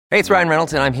Hey, it's Ryan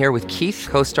Reynolds, and I'm here with Keith,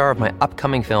 co-star of my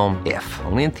upcoming film, If,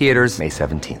 only in theaters May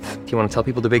 17th. Do you want to tell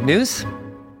people the big news?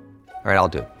 All right, I'll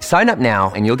do it. Sign up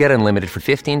now and you'll get unlimited for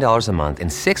 $15 a month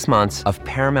and 6 months of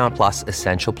Paramount Plus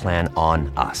Essential Plan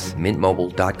on us.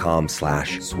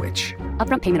 MintMobile.com/switch.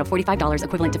 Upfront payment of $45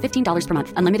 equivalent to $15 per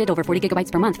month. Unlimited over 40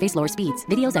 gigabytes per month. Face lower speeds.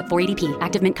 Videos at 480p.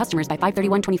 Active Mint customers by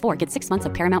 531.24 get 6 months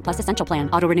of Paramount Plus Essential Plan.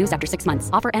 Auto renews after 6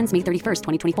 months. Offer ends May 31st,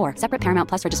 2024. Separate Paramount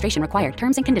Plus registration required.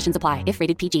 Terms and conditions apply if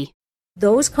rated PG.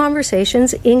 Those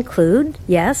conversations include,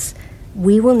 yes,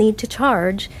 we will need to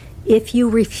charge if you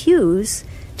refuse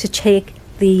to take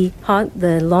the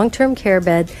long-term care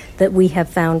bed that we have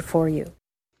found for you.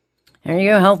 There you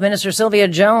go, Health Minister Sylvia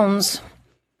Jones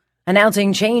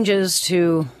announcing changes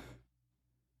to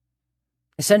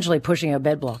essentially pushing out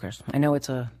bed blockers. I know it's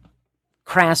a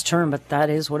crass term, but that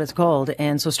is what it's called.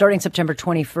 And so starting September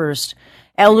 21st,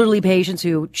 elderly patients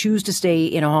who choose to stay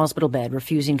in a hospital bed,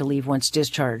 refusing to leave once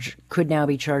discharged, could now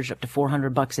be charged up to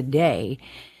 $400 a day.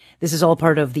 This is all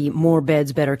part of the More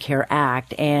Beds, Better Care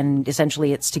Act, and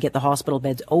essentially it's to get the hospital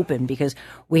beds open because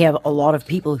we have a lot of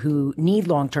people who need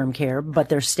long-term care, but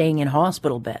they're staying in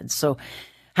hospital beds. So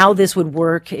how this would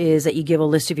work is that you give a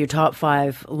list of your top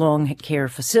 5 long care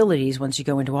facilities once you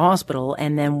go into a hospital,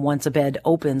 and then once a bed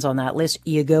opens on that list,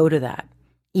 you go to that,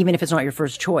 even if it's not your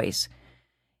first choice.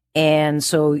 And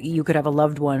so you could have a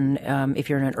loved one, if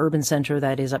you're in an urban center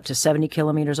that is up to 70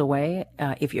 kilometers away.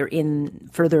 If you're in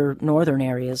further northern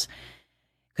areas, it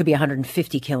could be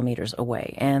 150 kilometers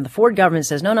away. And the Ford government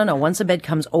says, no. Once a bed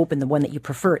comes open, the one that you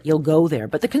prefer, you'll go there.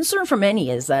 But the concern for many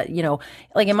is that,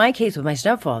 like in my case with my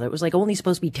stepfather, it was like only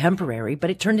supposed to be temporary, but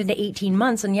it turned into 18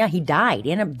 months. And yeah, he died.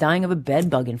 He ended up dying of a bed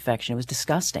bug infection. It was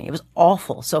disgusting. It was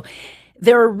awful. So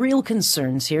there are real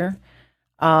concerns here.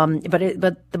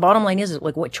 But the bottom line is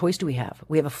like, what choice do we have?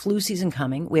 We have a flu season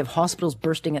coming. We have hospitals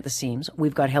bursting at the seams.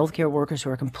 We've got healthcare workers who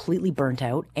are completely burnt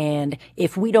out. And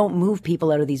if we don't move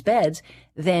people out of these beds,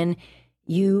 then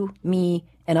you, me,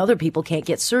 and other people can't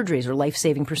get surgeries or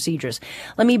life-saving procedures.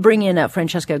 Let me bring in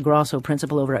Francesca Grosso,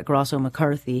 principal over at Grosso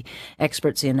McCarthy,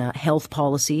 experts in health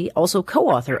policy, also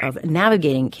co-author of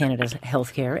Navigating Canada's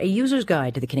Healthcare, a user's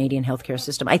guide to the Canadian healthcare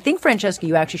system. I think, Francesca,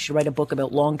 you actually should write a book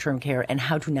about long-term care and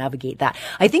how to navigate that.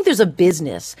 I think there's a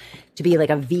business to be like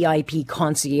a VIP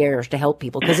concierge to help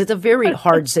people because it's a very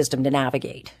hard system to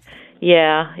navigate.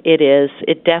 Yeah, it is.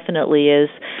 It definitely is.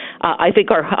 I think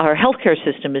our healthcare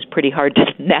system is pretty hard to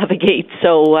navigate,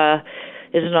 so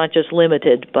it's not just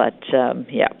limited, but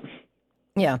yeah.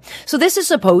 Yeah. So this is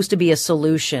supposed to be a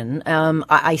solution.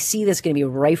 I see this going to be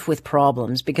rife with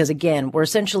problems because, again, we're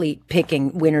essentially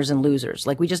picking winners and losers.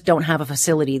 Like, we just don't have a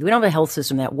facility. We don't have a health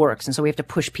system that works. And so we have to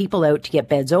push people out to get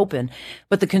beds open.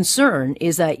 But the concern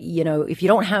is that, if you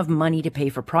don't have money to pay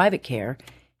for private care,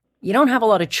 you don't have a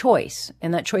lot of choice,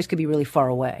 and that choice could be really far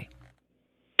away.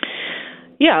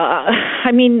 Yeah,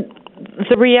 I mean,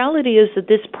 the reality is that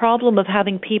this problem of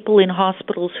having people in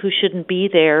hospitals who shouldn't be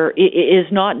there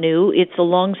is not new. It's a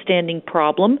long-standing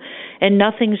problem, and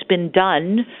nothing's been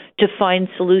done to find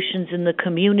solutions in the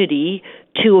community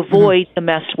to avoid the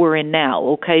mess we're in now,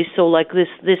 okay? So like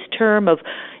this term of,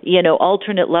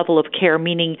 alternate level of care,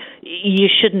 meaning you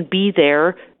shouldn't be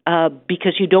there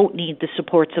because you don't need the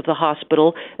supports of the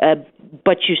hospital,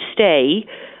 but you stay.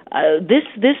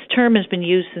 This term has been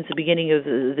used since the beginning of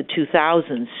the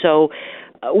 2000s. So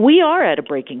we are at a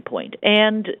breaking point,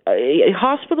 and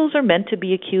hospitals are meant to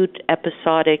be acute,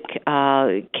 episodic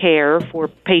care for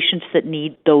patients that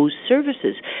need those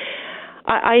services.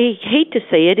 I hate to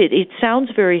say it, it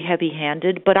sounds very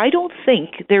heavy-handed, but I don't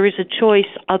think there is a choice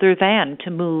other than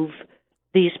to move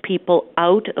these people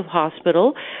out of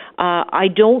hospital. I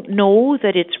don't know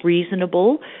that it's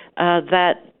reasonable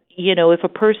that, if a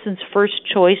person's first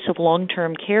choice of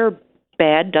long-term care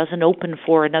bed doesn't open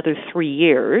for another 3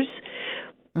 years,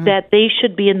 that they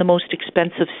should be in the most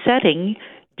expensive setting,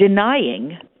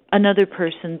 denying another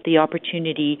person the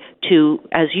opportunity to,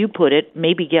 as you put it,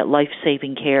 maybe get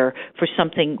life-saving care for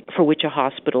something for which a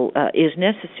hospital is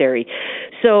necessary.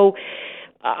 So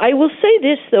I will say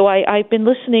this, though, I've been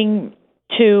listening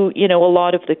to, a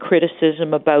lot of the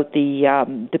criticism about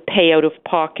the pay out of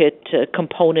pocket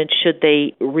component should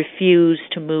they refuse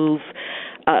to move.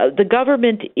 The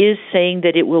government is saying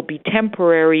that it will be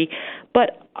temporary,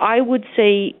 but I would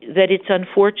say that it's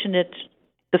unfortunate.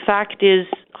 The fact is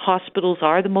hospitals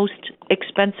are the most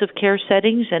expensive care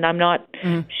settings, and I'm not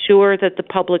sure that the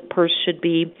public purse should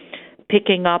be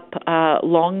picking up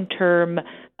long-term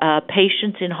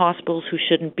patients in hospitals who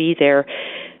shouldn't be there.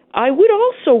 I would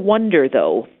also wonder,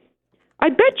 though, I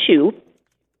bet you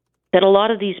that a lot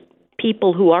of these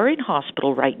people who are in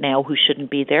hospital right now who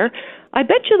shouldn't be there. I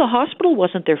bet you the hospital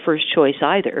wasn't their first choice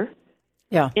either.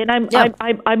 Yeah. And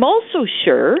I'm also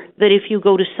sure that if you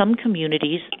go to some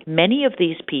communities, many of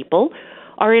these people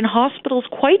are in hospitals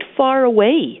quite far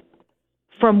away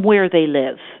from where they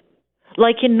live.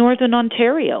 Like in Northern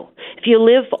Ontario. If you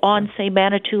live on, say,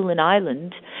 Manitoulin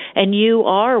Island, and you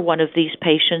are one of these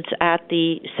patients at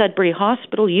the Sudbury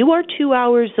Hospital, you are 2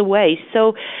 hours away.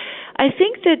 So I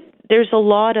think that there's a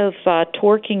lot of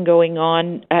torquing going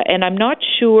on, and I'm not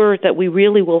sure that we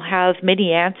really will have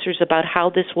many answers about how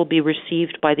this will be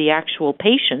received by the actual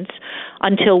patients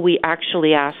until we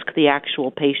actually ask the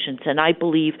actual patients. And I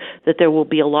believe that there will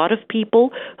be a lot of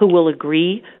people who will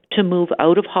agree to move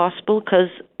out of hospital, because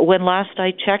when last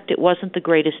I checked, it wasn't the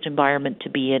greatest environment to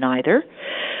be in either.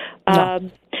 No.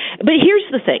 But here's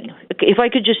the thing. If I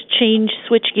could just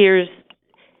switch gears,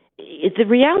 the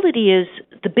reality is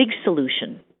the big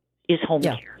solution is home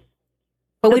care.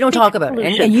 But we don't talk about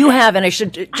it. And you have, and I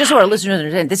should, just so our listeners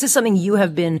understand, this is something you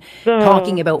have been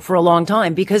talking about for a long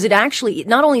time, because it actually,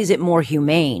 not only is it more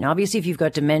humane, obviously if you've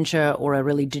got dementia or a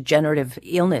really degenerative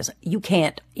illness, you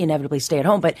can't inevitably stay at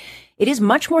home, but it is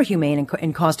much more humane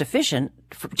and cost efficient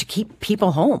to keep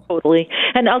people home. Totally.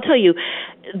 And I'll tell you,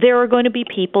 there are going to be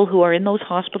people who are in those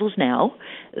hospitals now,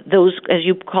 those, as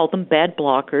you call them, bed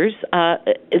blockers,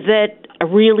 that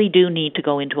really do need to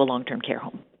go into a long-term care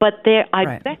home. But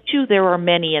I bet you there are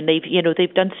many, and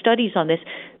they've done studies on this.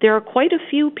 There are quite a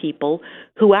few people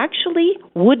who actually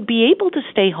would be able to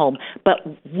stay home, but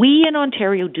we in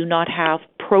Ontario do not have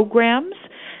programs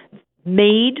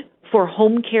made for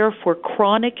home care, for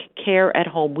chronic care at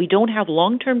home. We don't have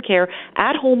long-term care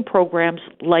at home programs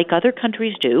like other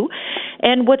countries do.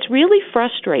 And what's really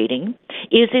frustrating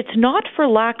is it's not for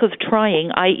lack of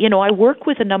trying. I work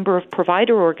with a number of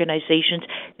provider organizations.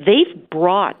 They've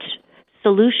brought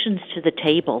solutions to the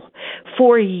table.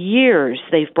 For years,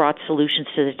 they've brought solutions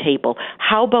to the table.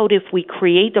 How about if we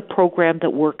create a program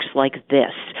that works like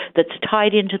this, that's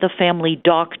tied into the family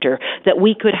doctor, that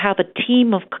we could have a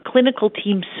team of clinical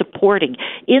teams supporting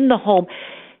in the home?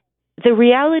 The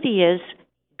reality is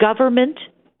government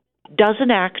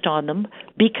doesn't act on them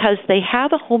because they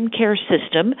have a home care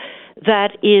system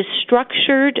that is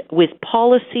structured with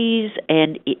policies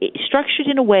and structured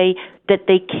in a way that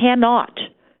they cannot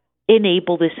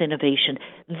enable this innovation.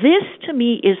 This, to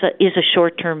me, is a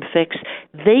short-term fix.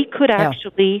 They could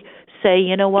actually say,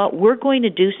 you know what, we're going to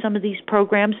do some of these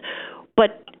programs,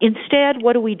 but instead,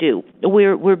 what do?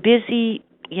 We're busy,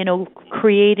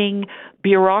 creating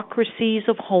bureaucracies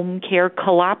of home care,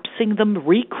 collapsing them,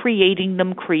 recreating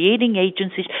them, creating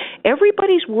agencies.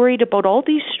 Everybody's worried about all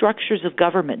these structures of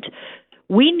government.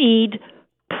 We need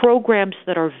programs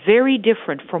that are very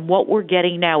different from what we're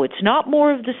getting now. It's not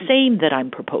more of the same that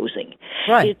I'm proposing.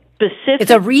 Right.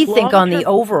 It's a rethink on the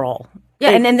overall. Yeah,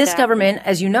 exactly. And then this government,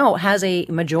 as you know, has a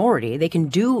majority. They can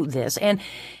do this. And,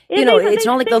 it's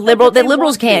not like the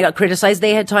liberals can't criticize.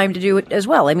 They had time to do it as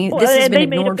well. I mean, this has been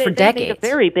ignored for decades. They made a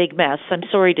very big mess. I'm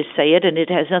sorry to say it, and it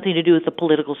has nothing to do with the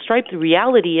political stripe. The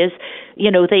reality is,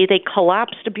 they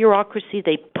collapsed a bureaucracy.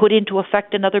 They put into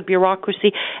effect another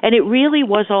bureaucracy. And it really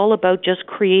was all about just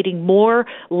creating more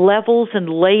levels and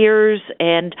layers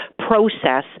and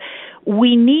process.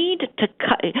 We need to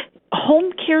cut.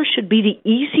 Home care should be the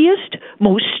easiest,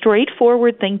 most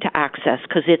straightforward thing to access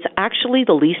because it's actually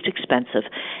the least expensive.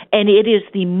 And it is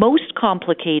the most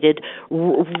complicated,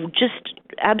 just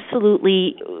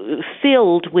absolutely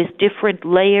filled with different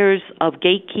layers of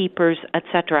gatekeepers,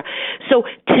 etc. So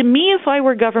to me, if I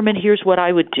were government, here's what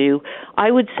I would do. I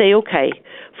would say, okay,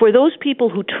 for those people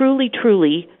who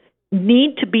truly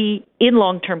need to be in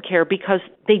long-term care because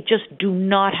they just do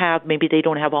not have, maybe they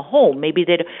don't have a home, maybe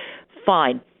they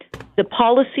fine. The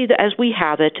policy, as we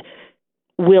have it,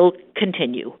 will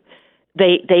continue.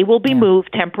 They will be moved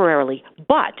temporarily.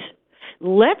 But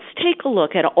let's take a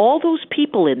look at all those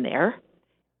people in there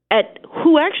at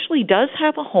who actually does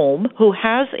have a home, who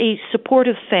has a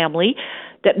supportive family,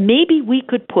 that maybe we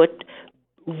could put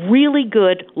really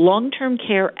good long-term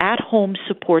care at-home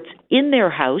supports in their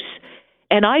house.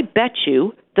 And I bet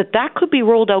you that could be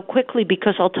rolled out quickly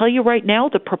because I'll tell you right now,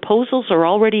 the proposals are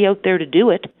already out there to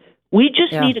do it. We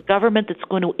just need a government that's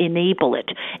going to enable it,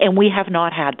 and we have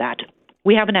not had that.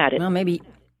 We haven't had it. Well, maybe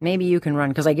you can run,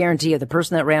 because I guarantee you the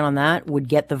person that ran on that would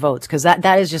get the votes, because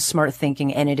that is just smart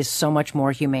thinking, and it is so much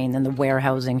more humane than the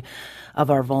warehousing of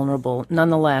our vulnerable.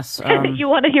 Nonetheless, you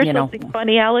want to hear something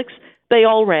funny, Alex? They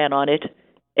all ran on it.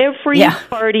 Every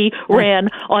party ran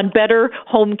on better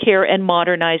home care and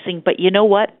modernizing, but you know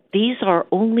what? These are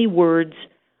only words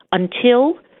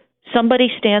until somebody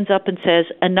stands up and says,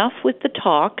 enough with the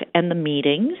talk and the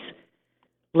meetings.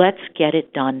 Let's get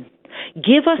it done.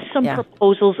 Give us some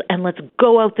proposals and let's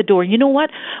go out the door. You know what?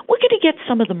 We're going to get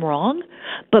some of them wrong,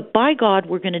 but by God,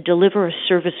 we're going to deliver a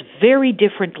service very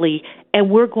differently, and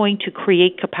we're going to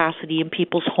create capacity in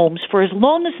people's homes for as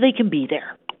long as they can be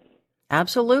there.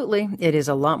 Absolutely. It is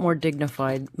a lot more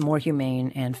dignified, more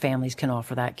humane, and families can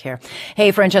offer that care.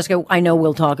 Hey, Francesca, I know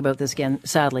we'll talk about this again,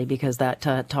 sadly, because that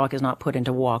talk is not put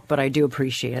into walk, but I do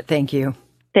appreciate it. Thank you.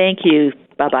 Thank you.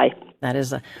 Bye-bye. That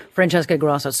is Francesca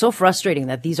Grosso. It's so frustrating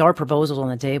that these are proposals on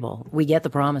the table. We get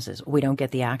the promises. We don't get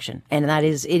the action. And it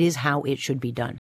is how it should be done.